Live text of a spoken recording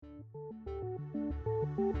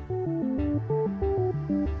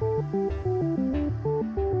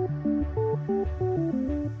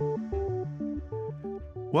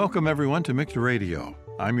Welcome, everyone, to MiCTA Radio.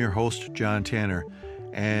 I'm your host, John Tanner,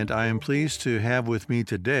 and I am pleased to have with me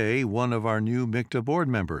today one of our new MiCTA board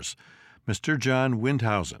members, Mr. John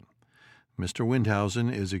Windhausen. Mr.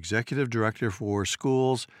 Windhausen is Executive Director for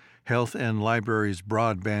Schools, Health and Libraries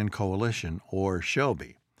Broadband Coalition, or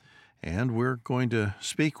SHLB, and we're going to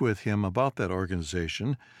speak with him about that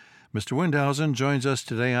organization. Mr. Windhausen joins us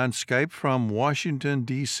today on Skype from Washington,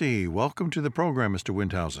 D.C. Welcome to the program, Mr.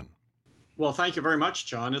 Windhausen. Well, thank you very much,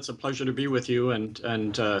 John. It's a pleasure to be with you and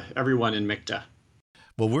everyone in MiCTA.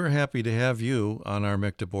 Well, we're happy to have you on our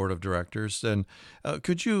MiCTA Board of Directors. And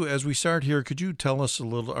could you, as we start here, could you tell us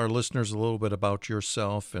our listeners a little bit about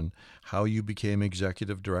yourself and how you became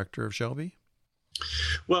Executive Director of SHLB?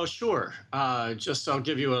 Well, sure. I'll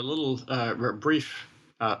give you a little brief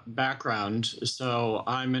background. So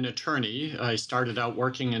I'm an attorney. I started out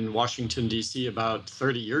working in Washington, D.C. about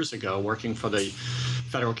 30 years ago, working for the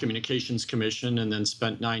Federal Communications Commission, and then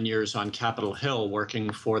spent 9 years on Capitol Hill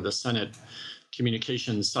working for the Senate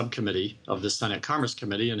Communications Subcommittee of the Senate Commerce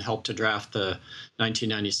Committee and helped to draft the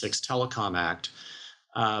 1996 Telecom Act.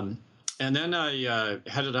 And then I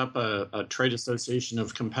headed up a trade association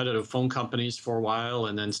of competitive phone companies for a while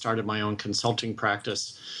and then started my own consulting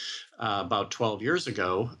practice about 12 years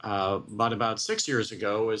ago. But about 6 years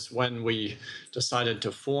ago is when we decided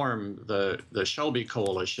to form the SHLB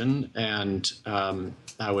Coalition, and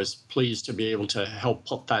I was pleased to be able to help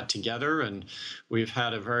put that together. And we've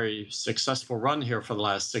had a very successful run here for the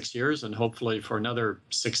last 6 years and hopefully for another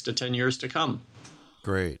 6 to 10 years to come.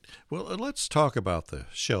 Great. Well, let's talk about the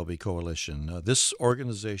SHLB Coalition. This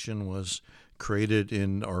organization was created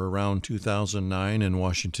in or around 2009 in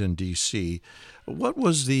Washington, D.C. What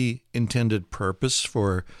was the intended purpose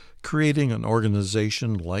for creating an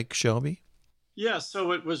organization like SHLB? Yeah,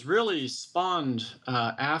 so it was really spawned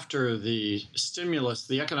after the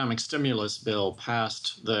economic stimulus bill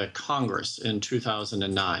passed the Congress in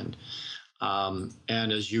 2009.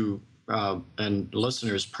 And as you and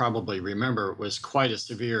listeners probably remember, it was quite a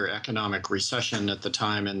severe economic recession at the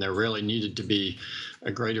time, and there really needed to be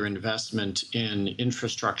a greater investment in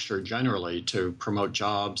infrastructure generally to promote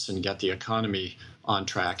jobs and get the economy on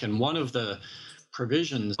track. And one of the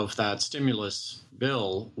provisions of that stimulus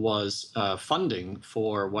bill was funding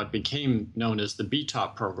for what became known as the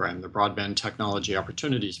BTOP program, the Broadband Technology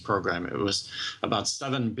Opportunities Program. It was about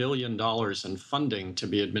 $7 billion in funding to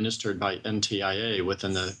be administered by NTIA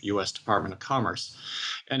within the U.S. Department of Commerce.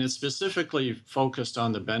 And it specifically focused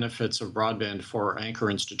on the benefits of broadband for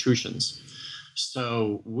anchor institutions.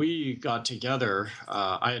 So we got together.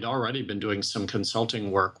 I had already been doing some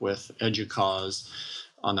consulting work with EDUCAUSE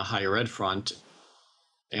on the higher ed front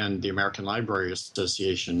and the American Library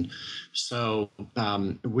Association. So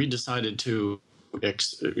we decided to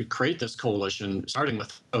create this coalition, starting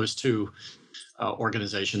with those two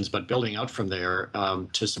organizations, but building out from there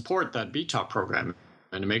to support that BTOP program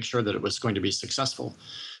and to make sure that it was going to be successful.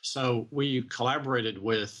 So we collaborated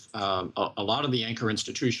with a lot of the anchor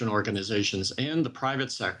institution organizations and the private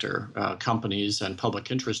sector companies and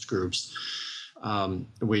public interest groups.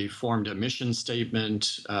 We formed a mission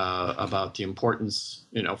statement about the importance,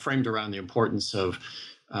 framed around the importance of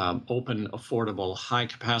open, affordable,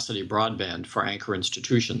 high-capacity broadband for anchor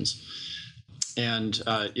institutions. And,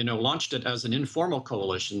 launched it as an informal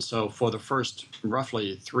coalition. So for the first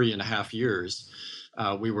roughly 3.5 years,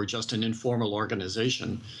 we were just an informal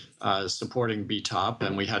organization supporting BTOP,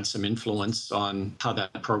 and we had some influence on how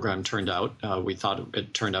that program turned out. We thought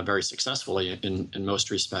it turned out very successfully in most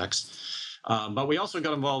respects. But we also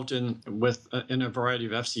got involved in a variety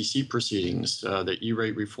of FCC proceedings, the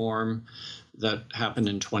E-rate reform that happened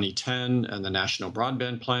in 2010, and the National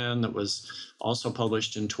Broadband Plan that was also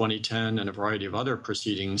published in 2010, and a variety of other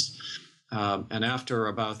proceedings. And after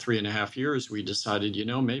about 3.5 years, we decided,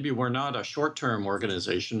 maybe we're not a short-term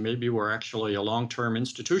organization, maybe we're actually a long-term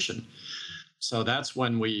institution. So that's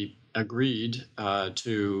when we agreed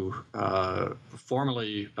to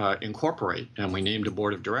formally incorporate, and we named a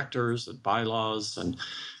board of directors and bylaws and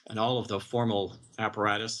all of the formal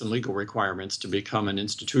apparatus and legal requirements to become an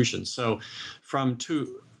institution. So from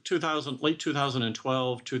late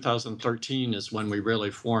 2012, 2013 is when we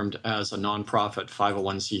really formed as a nonprofit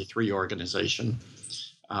 501c3 organization.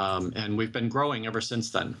 And we've been growing ever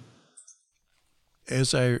since then.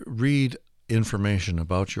 As I read information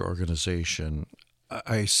about your organization,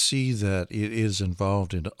 I see that it is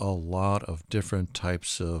involved in a lot of different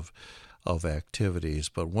types of activities.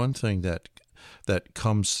 But one thing that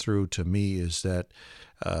comes through to me is that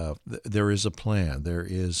there is a plan. There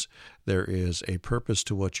is a purpose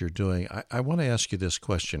to what you're doing. I want to ask you this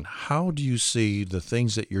question. How do you see the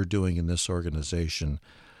things that you're doing in this organization?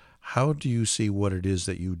 How do you see what it is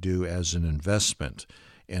that you do as an investment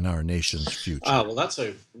in our nation's future? Well, that's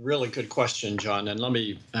a really good question, John. And let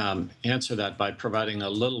me answer that by providing a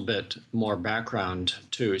little bit more background,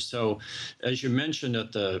 too. So, as you mentioned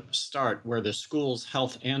at the start, we're the schools,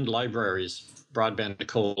 health, and libraries Broadband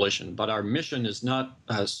Coalition, but our mission is not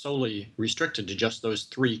solely restricted to just those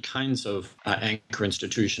three kinds of anchor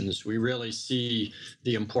institutions. We really see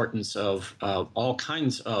the importance of all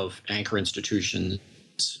kinds of anchor institutions,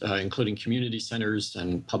 including community centers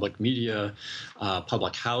and public media,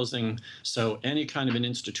 public housing. So any kind of an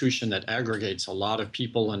institution that aggregates a lot of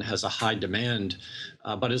people and has a high demand,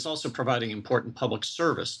 but is also providing important public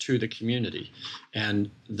service to the community.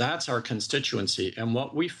 And that's our constituency. And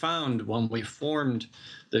what we found when we formed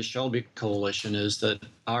the SHLB Coalition is that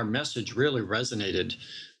our message really resonated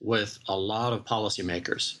with a lot of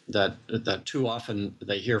policymakers, that too often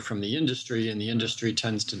they hear from the industry, and the industry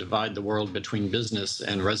tends to divide the world between business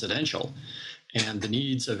and residential. And the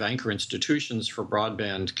needs of anchor institutions for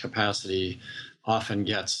broadband capacity often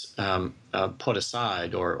gets put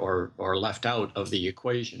aside or left out of the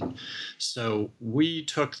equation. So we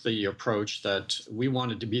took the approach that we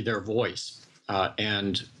wanted to be their voice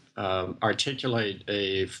and articulate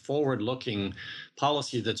a forward-looking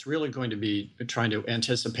policy that's really going to be trying to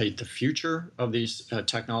anticipate the future of these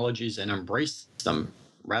technologies and embrace them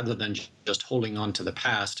rather than just holding on to the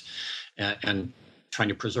past and trying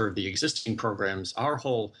to preserve the existing programs. Our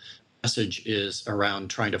whole message is around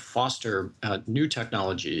trying to foster new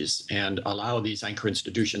technologies and allow these anchor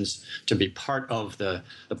institutions to be part of the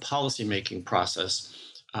policymaking process.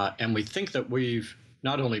 And we think that we've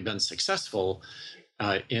not only been successful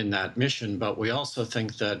in that mission, but we also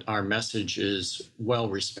think that our message is well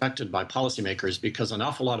respected by policymakers because an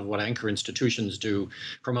awful lot of what anchor institutions do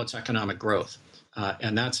promotes economic growth.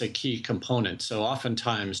 And that's a key component. So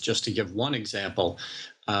oftentimes, just to give one example,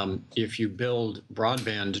 if you build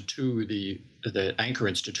broadband to the anchor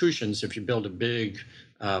institutions, if you build a big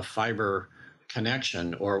fiber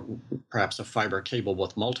connection or perhaps a fiber cable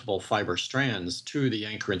with multiple fiber strands to the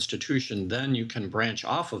anchor institution, then you can branch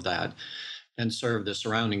off of that and serve the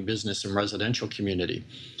surrounding business and residential community.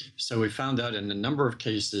 So we found out in a number of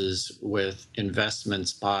cases with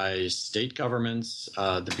investments by state governments,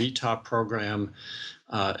 the BTOP program,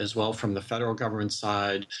 as well from the federal government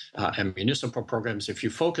side, and municipal programs. If you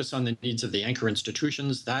focus on the needs of the anchor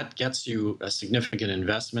institutions, that gets you a significant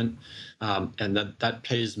investment, and that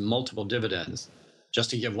pays multiple dividends. Just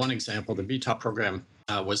to give one example, the BTOP program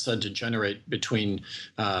was said to generate between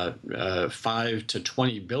 $5 to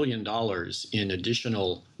 $20 billion in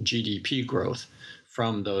additional GDP growth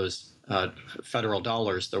from those federal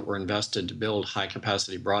dollars that were invested to build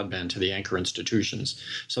high-capacity broadband to the anchor institutions.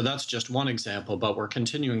 So that's just one example, but we're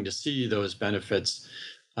continuing to see those benefits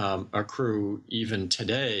accrue even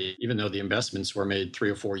today. Even though the investments were made 3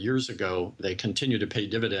 or 4 years ago, they continue to pay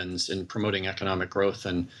dividends in promoting economic growth.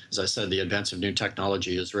 And as I said, the advance of new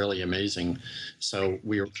technology is really amazing. So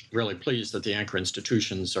we're really pleased that the anchor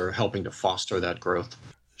institutions are helping to foster that growth.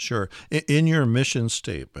 Sure. In your mission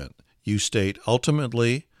statement, you state,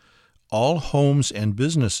 ultimately, all homes and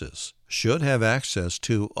businesses should have access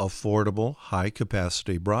to affordable,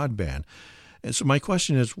 high-capacity broadband. And so my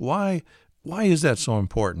question is, why is that so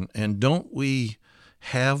important? And don't we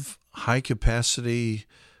have high-capacity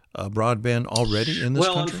broadband already in this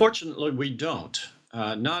country? Well, unfortunately, we don't.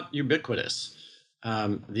 Not ubiquitous.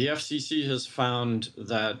 The FCC has found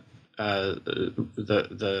that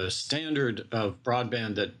the standard of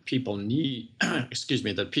broadband that people need,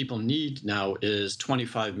 that people need now is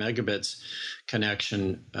 25 megabits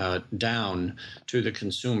connection down to the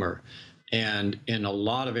consumer. And in a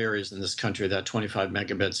lot of areas in this country, that 25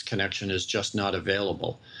 megabits connection is just not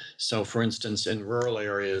available. So, for instance, in rural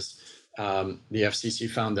areas, the FCC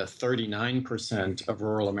found that 39% of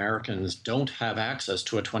rural Americans don't have access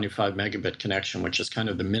to a 25 megabit connection, which is kind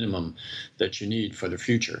of the minimum that you need for the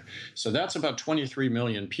future. So that's about 23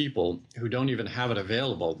 million people who don't even have it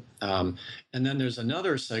available. And then there's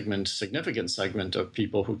another significant segment of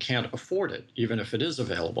people who can't afford it, even if it is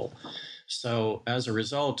available. So as a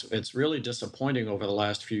result, it's really disappointing over the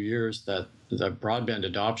last few years that the broadband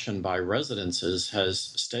adoption by residences has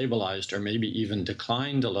stabilized or maybe even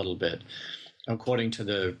declined a little bit. According to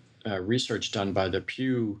the research done by the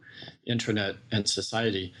Pew Internet and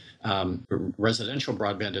Society, residential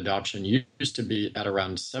broadband adoption used to be at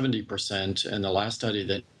around 70%, and the last study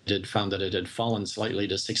that did found that it had fallen slightly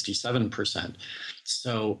to 67%.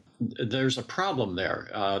 So there's a problem there,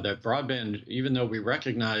 that broadband, even though we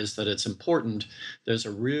recognize that it's important, there's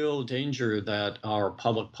a real danger that our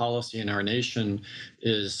public policy in our nation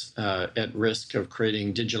is at risk of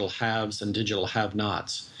creating digital haves and digital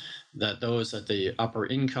have-nots. That those at the upper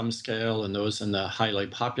income scale and those in the highly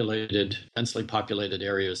populated, densely populated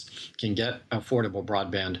areas can get affordable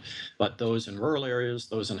broadband, but those in rural areas,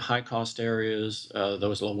 those in high-cost areas,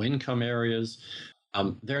 those low-income areas,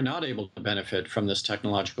 they're not able to benefit from this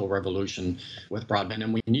technological revolution with broadband,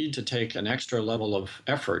 and we need to take an extra level of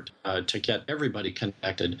effort to get everybody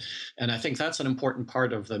connected. And I think that's an important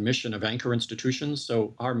part of the mission of anchor institutions.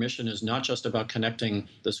 So our mission is not just about connecting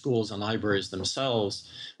the schools and libraries themselves,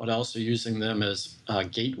 but also using them as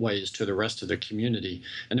gateways to the rest of the community.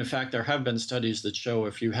 And in fact, there have been studies that show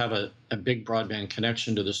if you have a big broadband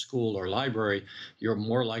connection to the school or library, you're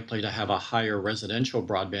more likely to have a higher residential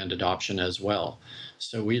broadband adoption as well.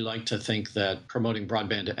 So we like to think that promoting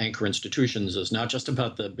broadband to anchor institutions is not just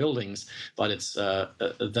about the buildings, but it's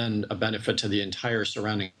then a benefit to the entire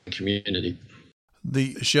surrounding community.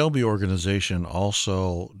 The SHLB organization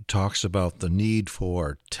also talks about the need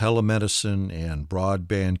for telemedicine and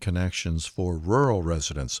broadband connections for rural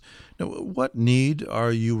residents. Now, what need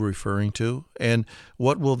are you referring to, and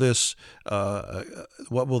what will the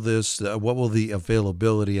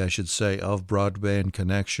availability, I should say, of broadband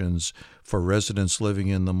connections for residents living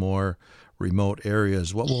in the more remote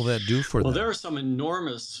areas, what will that do for them? Well, there are some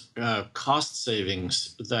enormous cost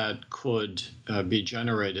savings that could be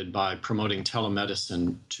generated by promoting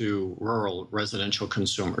telemedicine to rural residential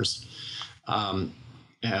consumers. And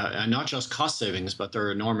not just cost savings, but there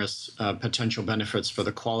are enormous potential benefits for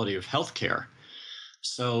the quality of healthcare.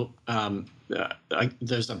 So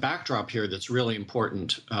there's a backdrop here that's really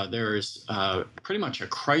important. There's pretty much a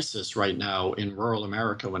crisis right now in rural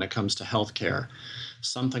America when it comes to healthcare.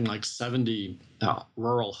 Something like 70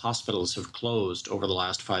 rural hospitals have closed over the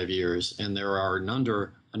last 5 years, and there are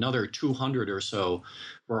another 200 or so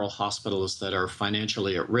rural hospitals that are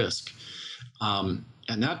financially at risk. And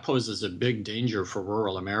that poses a big danger for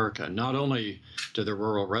rural America. Not only do the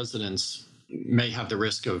rural residents may have the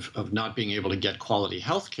risk of not being able to get quality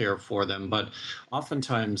health care for them, but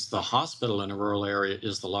oftentimes the hospital in a rural area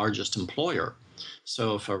is the largest employer.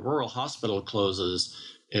 So if a rural hospital closes,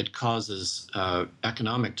 it causes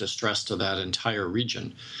economic distress to that entire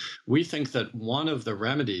region. We think that one of the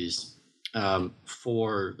remedies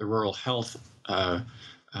for the rural health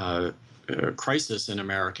crisis in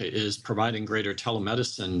America is providing greater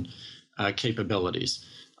telemedicine capabilities.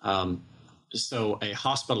 So a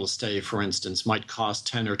hospital stay, for instance, might cost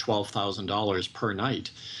 $10,000 or $12,000 per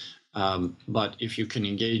night. But if you can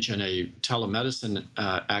engage in a telemedicine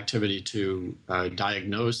activity to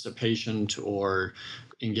diagnose a patient or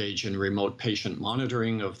engage in remote patient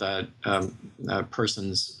monitoring of that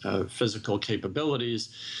person's physical capabilities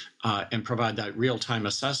and provide that real-time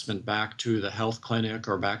assessment back to the health clinic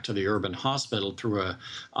or back to the urban hospital through a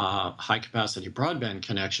high-capacity broadband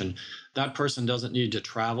connection, that person doesn't need to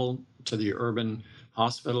travel to the urban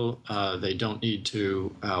hospital. They don't need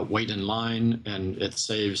to wait in line, and it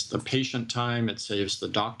saves the patient time, it saves the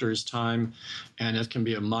doctor's time, and it can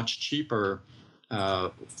be a much cheaper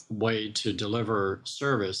way to deliver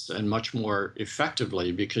service and much more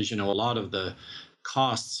effectively because, a lot of the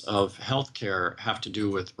costs of healthcare have to do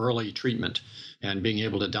with early treatment and being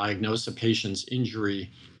able to diagnose a patient's injury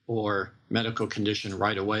or medical condition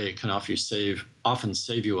right away can often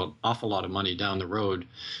save you an awful lot of money down the road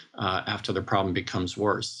after the problem becomes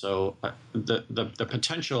worse. So the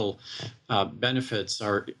potential benefits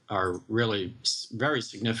are really very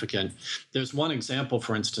significant. There's one example,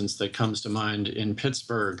 for instance, that comes to mind in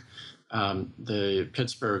Pittsburgh. The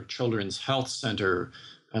Pittsburgh Children's Health Center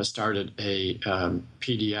started a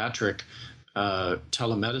pediatric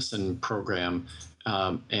telemedicine program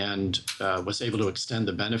and was able to extend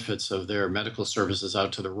the benefits of their medical services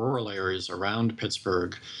out to the rural areas around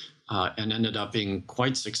Pittsburgh and ended up being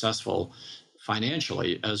quite successful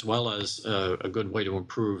financially, as well as a good way to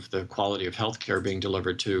improve the quality of healthcare being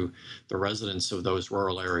delivered to the residents of those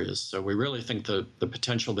rural areas. So we really think the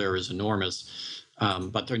potential there is enormous.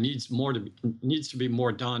 But there needs to be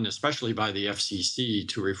more done, especially by the FCC,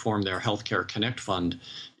 to reform their Healthcare Connect Fund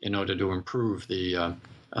in order to improve the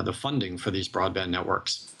funding for these broadband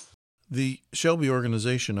networks. The SHLB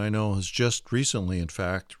organization, I know, has just recently, in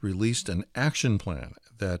fact, released an action plan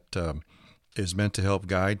that is meant to help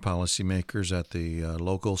guide policymakers at the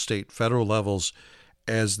local, state, federal levels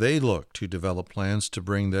as they look to develop plans to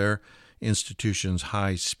bring their institutions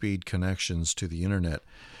high-speed connections to the internet.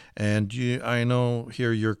 And I know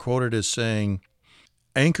here you're quoted as saying,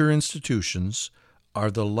 anchor institutions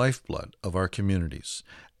are the lifeblood of our communities,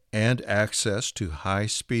 and access to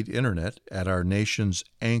high-speed internet at our nation's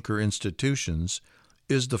anchor institutions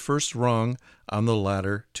is the first rung on the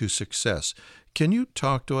ladder to success. Can you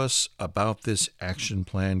talk to us about this action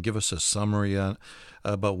plan? Give us a summary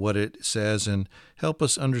about what it says and help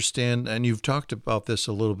us understand, and you've talked about this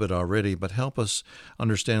a little bit already, but help us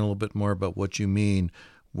understand a little bit more about what you mean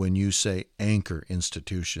when you say anchor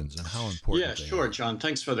institutions and how important they are. Yeah, sure, John.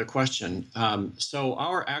 Thanks for the question. So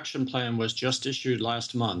our action plan was just issued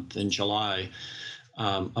last month in July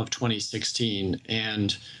of 2016,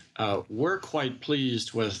 and we're quite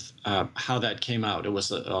pleased with how that came out. It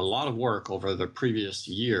was a lot of work over the previous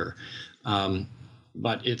year,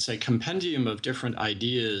 but it's a compendium of different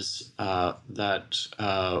ideas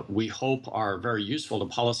that we hope are very useful to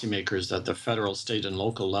policymakers at the federal, state, and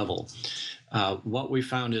local level. What we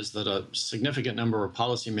found is that a significant number of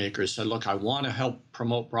policymakers said, look, I want to help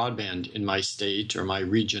promote broadband in my state or my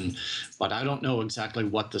region, but I don't know exactly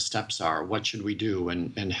what the steps are. What should we do?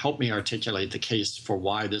 And help me articulate the case for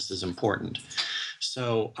why this is important.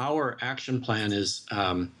 So our action plan is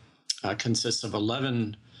consists of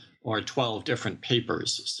 11 or 12 different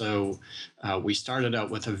papers. So we started out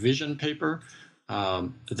with a vision paper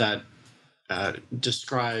that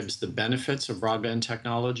describes the benefits of broadband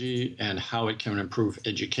technology and how it can improve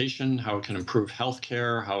education, how it can improve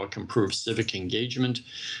healthcare, how it can improve civic engagement,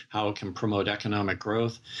 how it can promote economic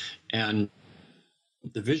growth. And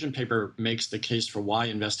the vision paper makes the case for why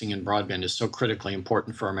investing in broadband is so critically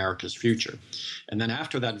important for America's future. And then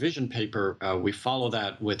after that vision paper, we follow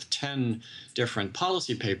that with 10 different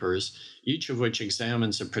policy papers, each of which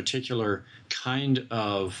examines a particular kind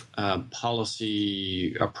of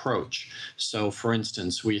policy approach. So, for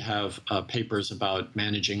instance, we have papers about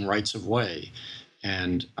managing rights of way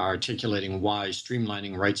and articulating why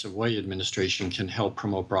streamlining rights of way administration can help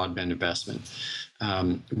promote broadband investment.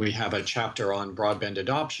 We have a chapter on broadband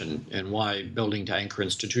adoption and why building to anchor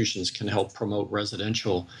institutions can help promote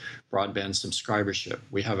residential broadband subscribership.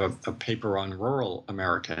 We have a paper on rural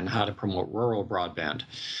America and how to promote rural broadband.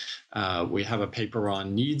 We have a paper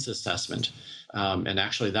on needs assessment. And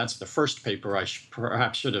actually, that's the first paper I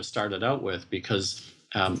perhaps should have started out with, because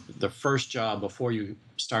the first job before you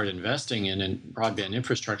start investing in broadband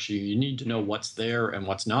infrastructure, you need to know what's there and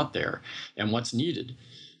what's not there and what's needed.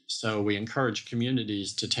 So we encourage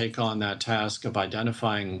communities to take on that task of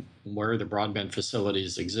identifying where the broadband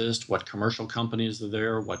facilities exist, what commercial companies are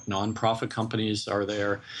there, what nonprofit companies are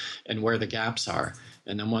there, and where the gaps are.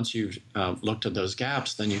 And then once you've looked at those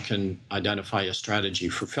gaps, then you can identify a strategy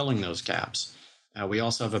for filling those gaps. We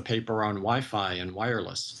also have a paper on Wi-Fi and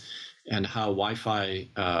wireless, and how Wi-Fi,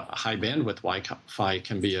 high bandwidth Wi-Fi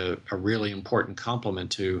can be a really important complement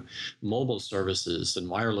to mobile services, and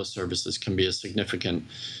wireless services can be a significantly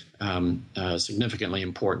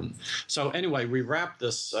important. So anyway, we wrap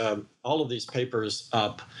this all of these papers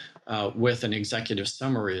up with an executive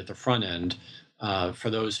summary at the front end. For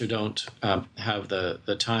those who don't have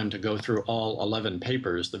the time to go through all 11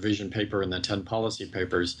 papers, the vision paper and the 10 policy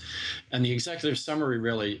papers. And the executive summary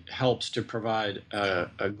really helps to provide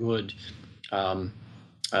a good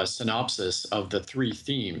synopsis of the three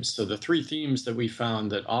themes. So the three themes that we found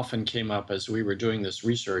that often came up as we were doing this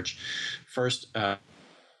research. First,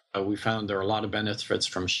 we found there are a lot of benefits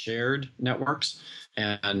from shared networks,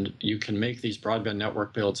 and you can make these broadband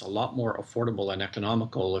network builds a lot more affordable and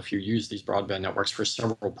economical if you use these broadband networks for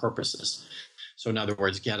several purposes. So in other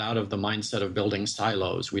words, get out of the mindset of building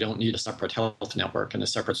silos. We don't need a separate health network and a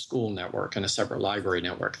separate school network and a separate library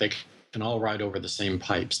network. They can all ride over the same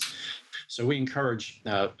pipes. So we encourage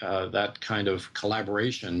that kind of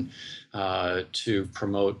collaboration to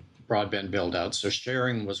promote broadband build-out. So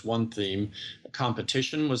sharing was one theme.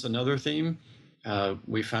 Competition was another theme.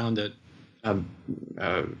 We found that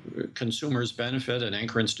consumers benefit and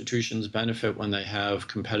anchor institutions benefit when they have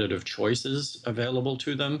competitive choices available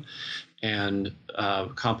to them, and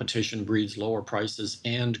competition breeds lower prices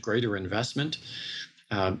and greater investment.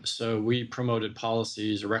 So we promoted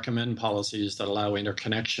policies, recommend policies that allow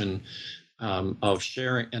interconnection of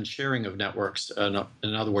sharing of networks.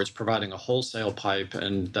 In other words, providing a wholesale pipe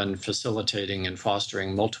and then facilitating and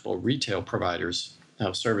fostering multiple retail providers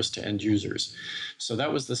of service to end users. So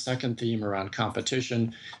that was the second theme around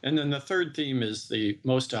competition. And then the third theme is the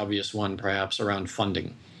most obvious one, perhaps, around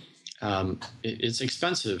funding. it's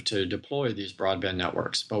expensive to deploy these broadband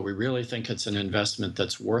networks, but we really think it's an investment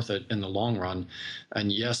that's worth it in the long run.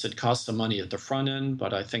 And yes, it costs some money at the front end,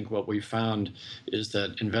 but I think what we found is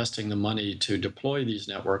that investing the money to deploy these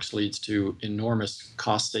networks leads to enormous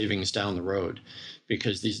cost savings down the road,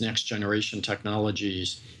 because these next generation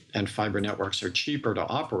technologies and fiber networks are cheaper to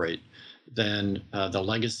operate than the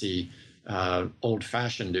legacy,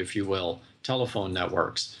 old-fashioned, if you will, telephone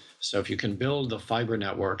networks. So if you can build the fiber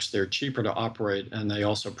networks, they're cheaper to operate, and they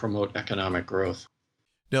also promote economic growth.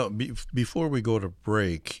 Now, before we go to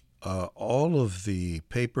break, all of the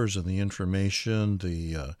papers and the information,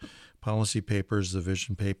 the policy papers, the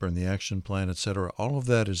vision paper, and the action plan, et cetera, all of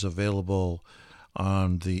that is available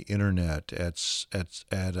on the internet at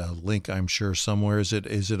a link, I'm sure, somewhere. Is it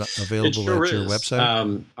available at your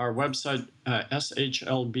website? Our website,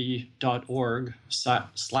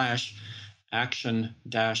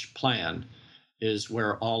 SHLB.org/action-plan is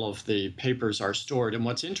where all of the papers are stored. And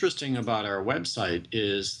what's interesting about our website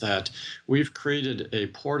is that we've created a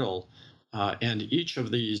portal, and each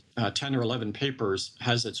of these 10 or 11 papers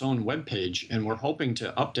has its own web page, and we're hoping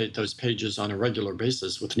to update those pages on a regular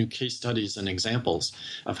basis with new case studies and examples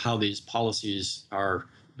of how these policies are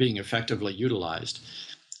being effectively utilized.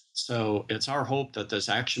 So it's our hope that this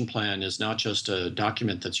action plan is not just a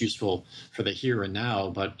document that's useful for the here and now,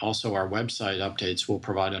 but also our website updates will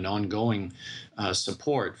provide an ongoing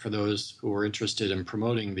support for those who are interested in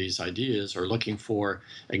promoting these ideas or looking for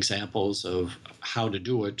examples of how to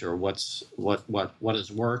do it, or what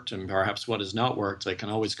has worked and perhaps what has not worked. They can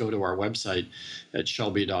always go to our website at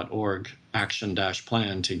shlb.org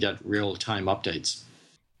action-plan to get real-time updates.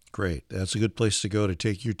 Great. That's a good place to go to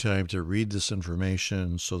take your time to read this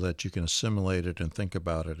information so that you can assimilate it and think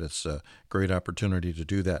about it. It's a great opportunity to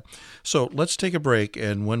do that. So let's take a break,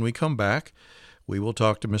 and when we come back, we will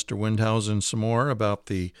talk to Mr. Windhausen some more about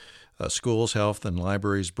the Schools, Health, and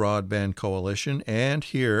Libraries Broadband Coalition and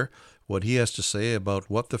hear what he has to say about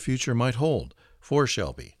what the future might hold for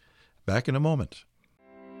SHLB. Back in a moment.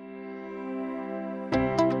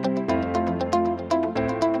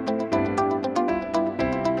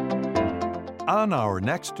 On our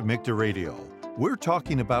next MiCTA Radio, we're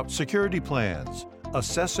talking about security plans,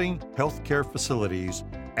 assessing healthcare facilities,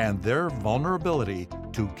 and their vulnerability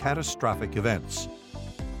to catastrophic events.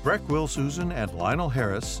 Breck Wilsusen and Lionel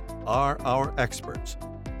Harris are our experts,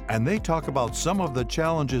 and they talk about some of the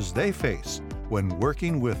challenges they face when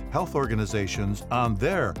working with health organizations on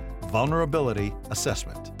their vulnerability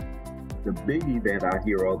assessment. The biggie that I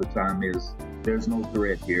hear all the time is, there's no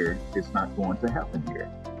threat here, it's not going to happen here.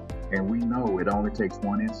 And we know it only takes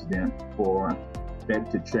one incident for that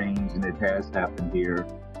to change, and it has happened here,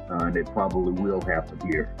 and it probably will happen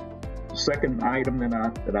here. The second item that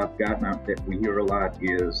I've gotten out that we hear a lot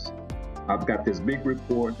is, I've got this big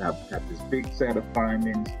report, I've got this big set of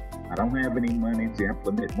findings, I don't have any money to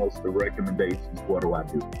implement most of the recommendations, what do I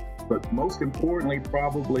do? But most importantly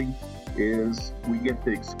probably is we get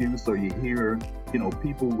the excuse, or you hear,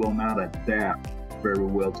 people will not adapt very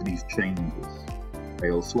well to these changes.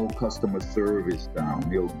 They'll slow customer service down.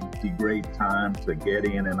 They'll degrade time to get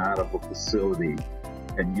in and out of a facility.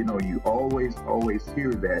 And you always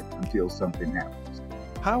hear that until something happens.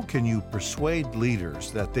 How can you persuade leaders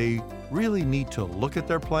that they really need to look at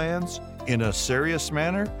their plans in a serious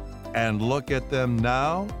manner and look at them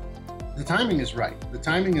now? The timing is right. The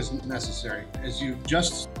timing is necessary. As you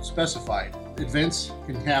just specified, events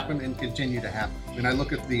can happen and continue to happen. When I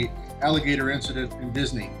look at the alligator incident in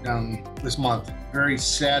Disney down this month, very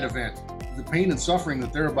sad event. The pain and suffering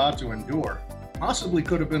that they're about to endure possibly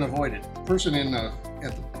could have been avoided. A person at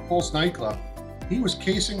the Pulse nightclub, he was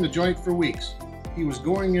casing the joint for weeks. He was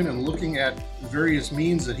going in and looking at various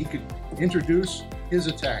means that he could introduce his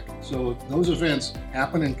attack. So those events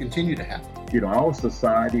happen and continue to happen. Our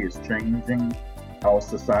society is changing. Our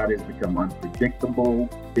society has become unpredictable.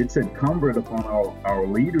 It's incumbent upon our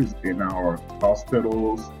leaders in our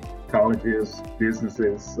hospitals, colleges,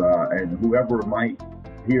 businesses, and whoever might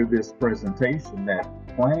hear this presentation, that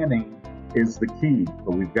planning is the key.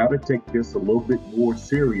 But we've got to take this a little bit more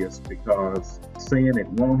serious, because saying it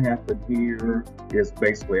won't happen here is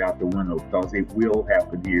basically out the window, because it will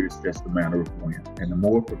happen here. It's just a matter of when. And the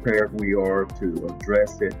more prepared we are to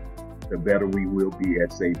address it, the better we will be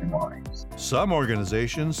at saving lives. Some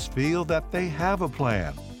organizations feel that they have a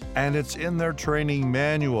plan, and it's in their training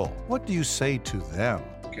manual. What do you say to them?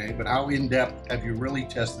 Okay, but how in-depth have you really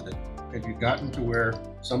tested it? Have you gotten to where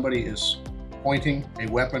somebody is pointing a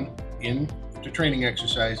weapon into training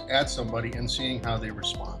exercise at somebody and seeing how they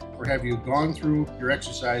respond? Or have you gone through your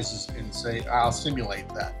exercises and say, I'll simulate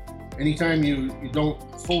that? Anytime you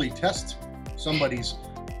don't fully test somebody's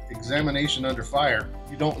examination under fire,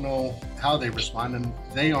 you don't know how they respond, and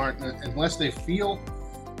they aren't, unless they feel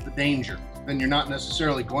the danger, then you're not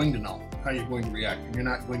necessarily going to know how you're going to react, and you're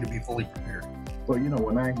not going to be fully prepared. So,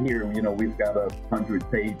 when I hear, we've got a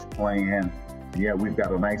 100-page plan, yeah, we've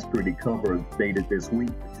got a nice pretty cover dated this week,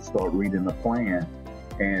 but you start reading the plan,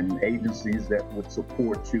 and agencies that would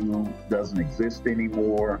support you doesn't exist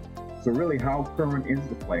anymore. So really, how current is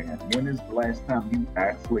the plan? When is the last time you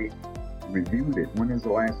actually reviewed it? When is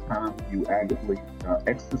the last time you actively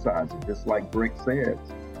exercised it? Just like Greg says,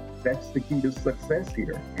 that's the key to success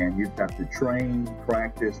here. And you've got to train,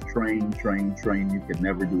 practice, train. You can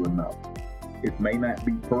never do enough. It may not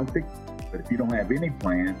be perfect, but if you don't have any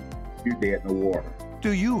plan, you're dead in the water.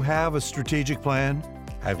 Do you have a strategic plan?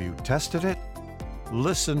 Have you tested it?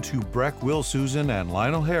 Listen to Breck Will Susan and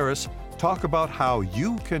Lionel Harris talk about how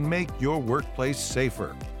you can make your workplace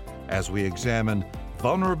safer as we examine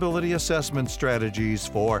vulnerability assessment strategies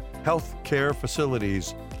for healthcare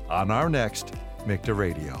facilities on our next MiCTA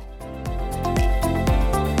Radio.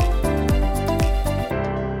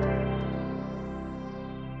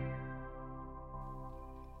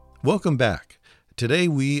 Welcome back. Today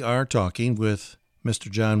we are talking with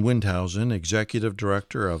Mr. John Windhausen, Executive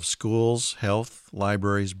Director of Schools, Health,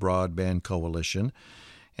 Libraries, Broadband Coalition,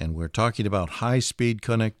 and we're talking about high-speed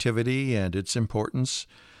connectivity and its importance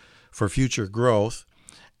for future growth.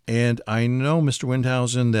 And I know, Mr.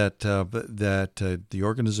 Windhausen, that the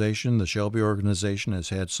organization, the SHLB organization, has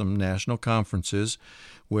had some national conferences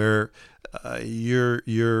where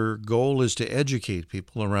your goal is to educate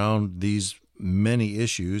people around these many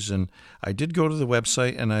issues. And I did go to the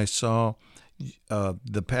website and I saw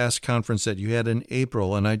the past conference that you had in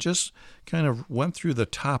April, and I just kind of went through the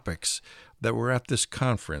topics that were at this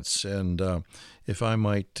conference. And if I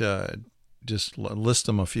might just list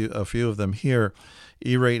them, a few of them here: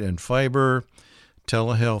 E-rate and fiber,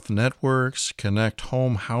 telehealth networks, connect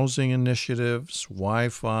home housing initiatives,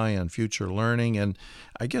 Wi-Fi and future learning. And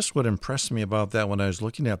I guess what impressed me about that when I was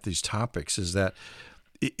looking at these topics is that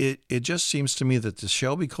it just seems to me that the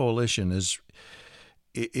SHLB Coalition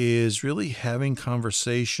is really having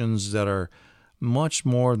conversations that are much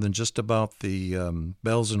more than just about the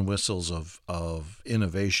bells and whistles of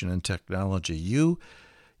innovation and technology.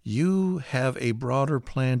 You have a broader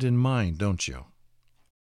plan in mind, don't you?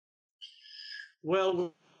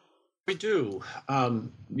 Well, we do,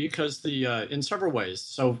 because in several ways.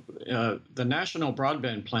 So the National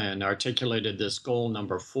Broadband Plan articulated this goal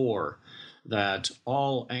number 4, that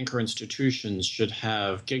all anchor institutions should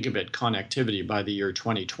have gigabit connectivity by the year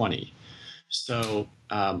 2020. So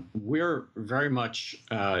we're very much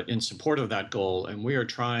in support of that goal, and we are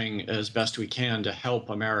trying as best we can to help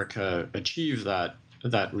America achieve that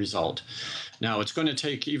result. Now, it's going to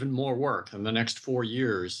take even more work, and the next 4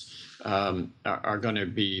 years are going to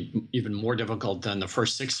be even more difficult than the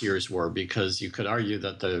first 6 years were, because you could argue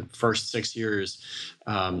that the first 6 years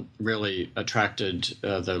really attracted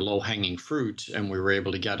the low-hanging fruit, and we were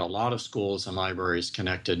able to get a lot of schools and libraries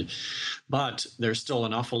connected. But there's still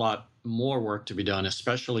an awful lot more work to be done,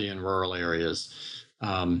 especially in rural areas.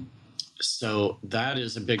 So that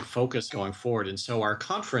is a big focus going forward. And so our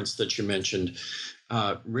conference that you mentioned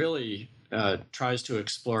really tries to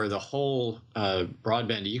explore the whole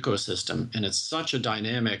broadband ecosystem. And it's such a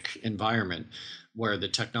dynamic environment where the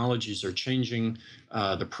technologies are changing,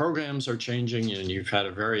 the programs are changing, and you've had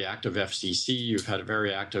a very active FCC, you've had a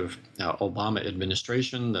very active Obama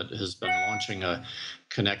administration that has been launching a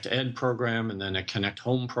Connect Ed program, and then a Connect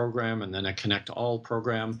Home program, and then a Connect All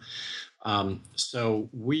program. So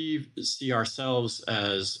we see ourselves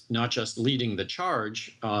as not just leading the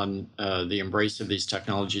charge on the embrace of these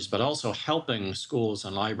technologies, but also helping schools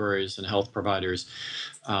and libraries and health providers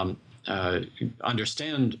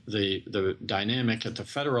understand the dynamic at the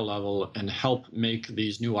federal level and help make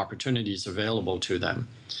these new opportunities available to them.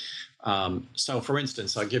 So, for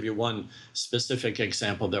instance, I'll give you one specific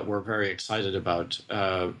example that we're very excited about.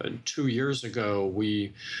 2 years ago,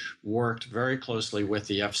 we worked very closely with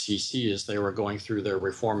the FCC as they were going through their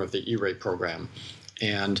reform of the E-rate program.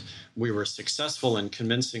 And we were successful in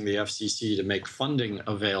convincing the FCC to make funding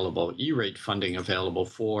available, E-rate funding available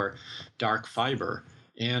for dark fiber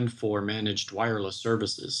and for managed wireless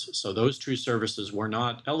services. So those two services were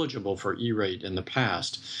not eligible for E-rate in the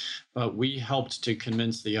past. we helped to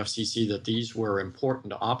convince the FCC that these were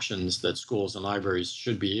important options that schools and libraries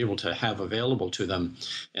should be able to have available to them.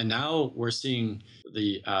 And now we're seeing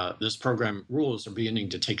this program rules are beginning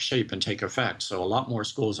to take shape and take effect. So a lot more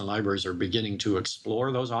schools and libraries are beginning to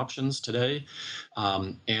explore those options today.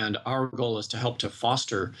 And our goal is to help to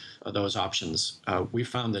foster those options. We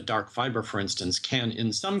found that dark fiber, for instance, can,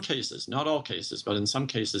 in some cases, not all cases, but in some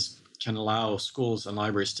cases, can allow schools and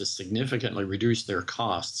libraries to significantly reduce their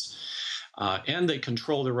costs. And they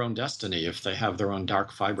control their own destiny if they have their own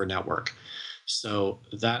dark fiber network. So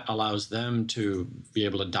that allows them to be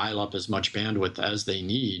able to dial up as much bandwidth as they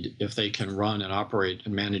need if they can run and operate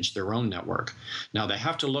and manage their own network. Now, they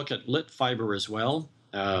have to look at lit fiber as well.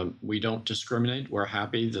 We don't discriminate. We're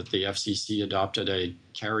happy that the FCC adopted a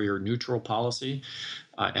carrier-neutral policy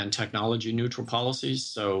and technology-neutral policies.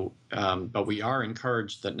 So, but we are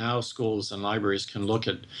encouraged that now schools and libraries can look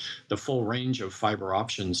at the full range of fiber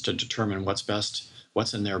options to determine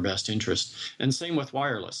what's in their best interest. And same with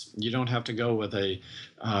wireless. You don't have to go with a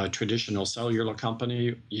traditional cellular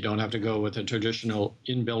company. You don't have to go with a traditional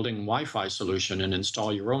in-building Wi-Fi solution and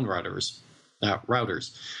install your own routers.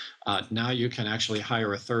 Now you can actually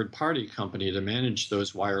hire a third-party company to manage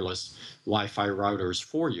those wireless Wi-Fi routers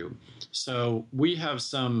for you. So we have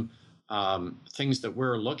some things that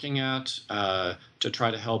we're looking at to try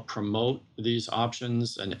to help promote these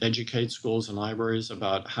options and educate schools and libraries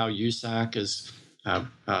about how USAC is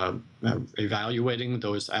evaluating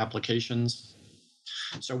those applications.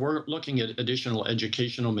 So we're looking at additional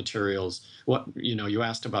educational materials. You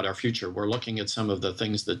asked about our future. We're looking at some of the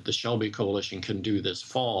things that the SHLB Coalition can do this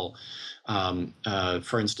fall.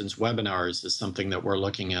 For instance, webinars is something that we're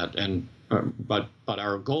looking at. But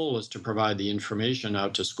our goal is to provide the information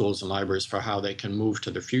out to schools and libraries for how they can move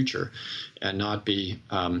to the future and not be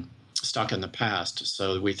stuck in the past.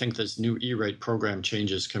 So we think this new E-rate program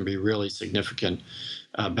changes can be really significant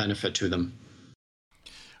benefit to them.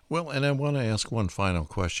 Well, and I want to ask one final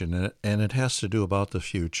question, and it has to do about the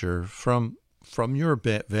future. From your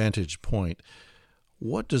vantage point,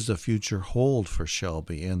 what does the future hold for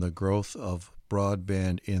SHLB and the growth of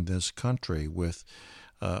broadband in this country with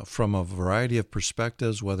from a variety of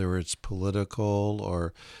perspectives, whether it's political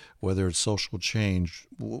or whether it's social change?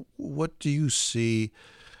 What do you see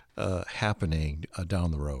happening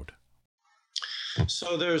down the road?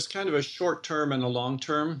 So there's kind of a short-term and a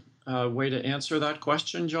long-term way to answer that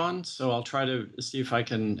question, John. So I'll try to see if I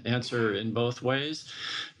can answer in both ways.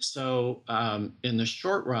 So in the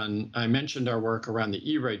short run, I mentioned our work around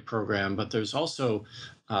the E-rate program, but there's also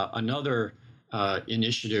another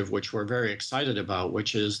initiative which we're very excited about,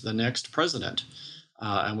 which is the next president.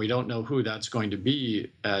 And we don't know who that's going to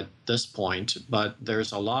be at this point, but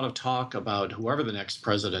there's a lot of talk about whoever the next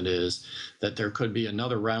president is, that there could be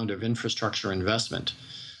another round of infrastructure investment.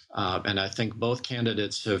 And I think both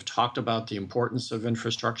candidates have talked about the importance of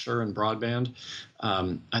infrastructure and broadband.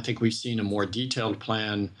 I think we've seen a more detailed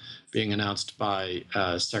plan being announced by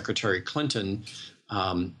Secretary Clinton,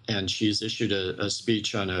 and she's issued a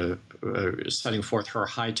speech on setting forth her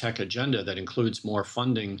high-tech agenda that includes more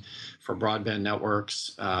funding for broadband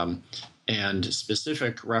networks and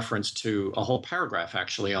specific reference to a whole paragraph,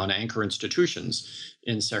 actually, on anchor institutions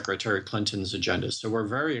in Secretary Clinton's agenda. So we're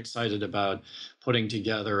very excited about putting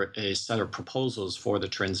together a set of proposals for the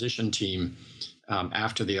transition team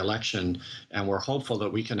after the election, and we're hopeful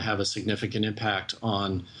that we can have a significant impact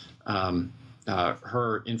on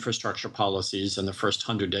her infrastructure policies in the first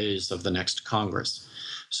 100 days of the next Congress.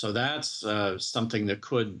 So that's something that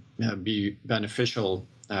could be beneficial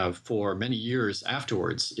for many years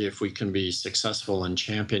afterwards if we can be successful in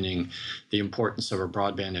championing the importance of a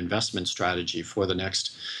broadband investment strategy for the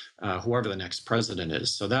next, whoever the next president is.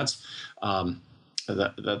 So that's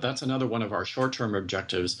another one of our short-term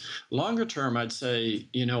objectives. Longer term, I'd say,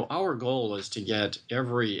 our goal is to get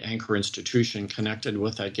every anchor institution connected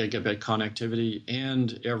with that gigabit connectivity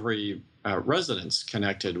and every residents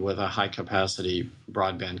connected with a high-capacity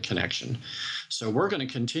broadband connection. So we're going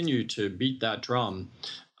to continue to beat that drum.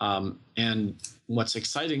 And what's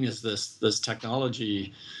exciting is this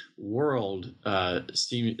technology world,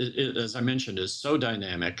 as I mentioned, is so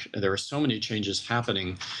dynamic. There are so many changes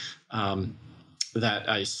happening that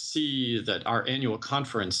I see that our annual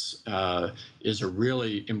conference is a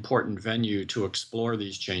really important venue to explore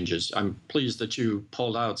these changes. I'm pleased that you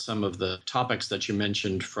pulled out some of the topics that you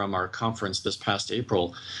mentioned from our conference this past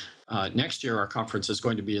April. Next year, our conference is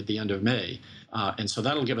going to be at the end of May. And so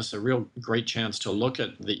that'll give us a real great chance to look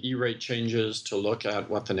at the E-rate changes, to look at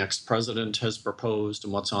what the next president has proposed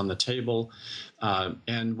and what's on the table.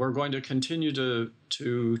 And we're going to continue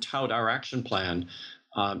to tout our action plan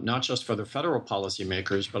not just for the federal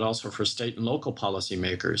policymakers, but also for state and local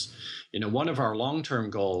policymakers. One of our long-term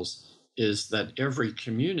goals is that every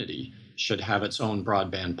community should have its own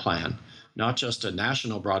broadband plan, not just a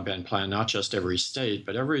national broadband plan, not just every state,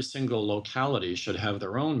 but every single locality should have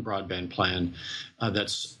their own broadband plan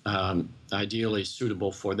that's ideally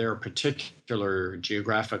suitable for their particular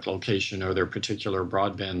geographic location or their particular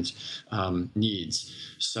broadband needs.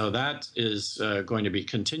 So that is going to be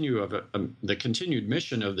the continued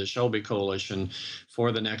mission of the SHLB Coalition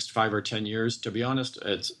for the next 5 or 10 years. To be honest,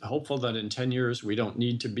 it's hopeful that in 10 years we don't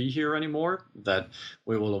need to be here anymore, that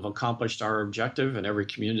we will have accomplished our objective and every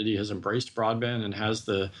community has embraced broadband and has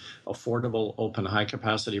the affordable, open,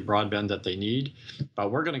 high-capacity broadband that they need.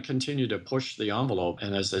 But we're going to continue to push the envelope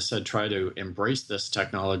and, as I said, try to embrace this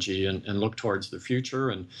technology and look towards the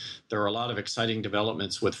future. And there are a lot of exciting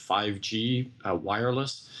developments with 5G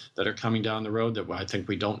wireless that are coming down the road that I think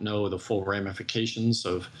we don't know the full ramifications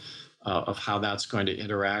of how that's going to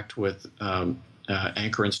interact with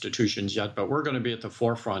anchor institutions yet, but we're going to be at the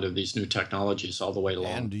forefront of these new technologies all the way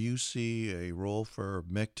along. And do you see a role for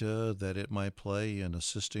MiCTA that it might play in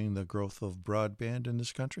assisting the growth of broadband in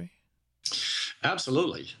this country?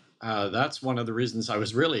 Absolutely. That's one of the reasons I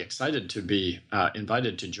was really excited to be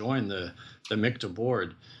invited to join the MiCTA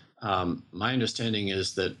board. My understanding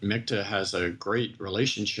is that MiCTA has a great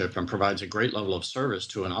relationship and provides a great level of service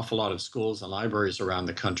to an awful lot of schools and libraries around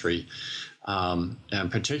the country,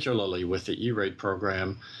 and particularly with the E-rate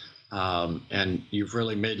program. And you've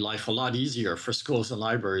really made life a lot easier for schools and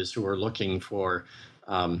libraries who are looking for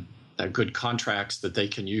good contracts that they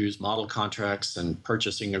can use, model contracts and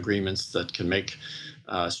purchasing agreements that can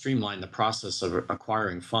streamline the process of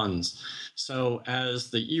acquiring funds. So as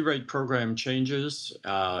the E-rate program changes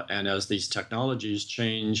and as these technologies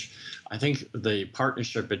change, I think the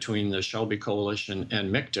partnership between the SHLB Coalition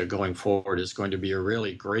and MiCTA going forward is going to be a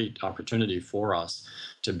really great opportunity for us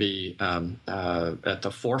to be at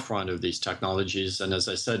the forefront of these technologies. And as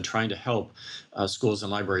I said, trying to help schools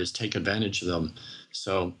and libraries take advantage of them.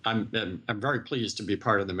 So I'm very pleased to be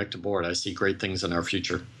part of the MiCTA board. I see great things in our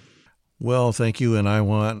future. Well, thank you, and I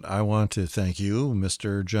want to thank you,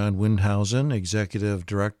 Mr. John Windhausen, Executive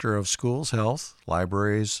Director of Schools, Health,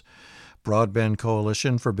 Libraries, Broadband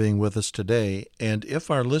Coalition, for being with us today. And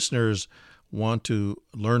if our listeners want to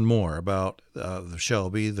learn more about the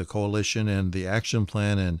SHLB, the coalition, and the action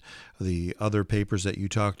plan and the other papers that you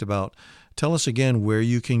talked about, tell us again where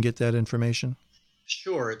you can get that information.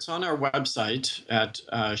 Sure. It's on our website at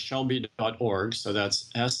shlb.org. So that's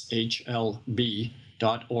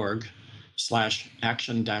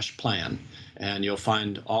shlb.org/action-plan. And you'll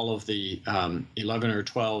find all of the 11 or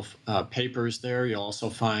 12 papers there. You'll also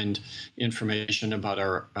find information about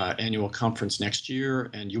our annual conference next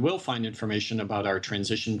year. And you will find information about our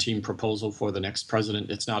transition team proposal for the next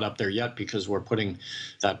president. It's not up there yet because we're putting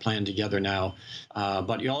that plan together now.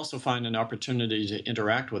 But you'll also find an opportunity to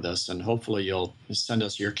interact with us. And hopefully you'll send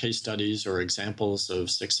us your case studies or examples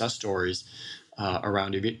of success stories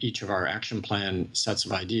around each of our action plan sets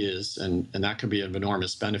of ideas, and that could be of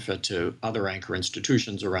enormous benefit to other anchor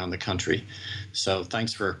institutions around the country. So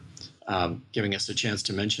thanks for giving us a chance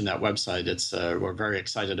to mention that website. We're very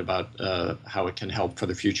excited about how it can help for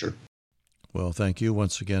the future. Well, thank you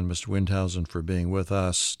once again, Mr. Windhausen, for being with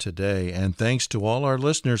us today, and thanks to all our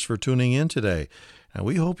listeners for tuning in today. And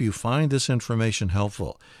we hope you find this information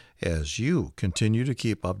helpful as you continue to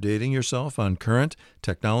keep updating yourself on current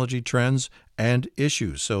technology trends and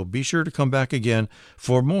issues. So be sure to come back again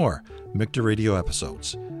for more MiCTA Radio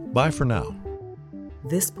episodes. Bye for now.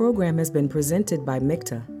 This program has been presented by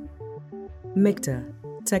MiCTA. MiCTA,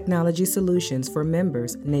 technology solutions for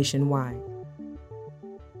members nationwide.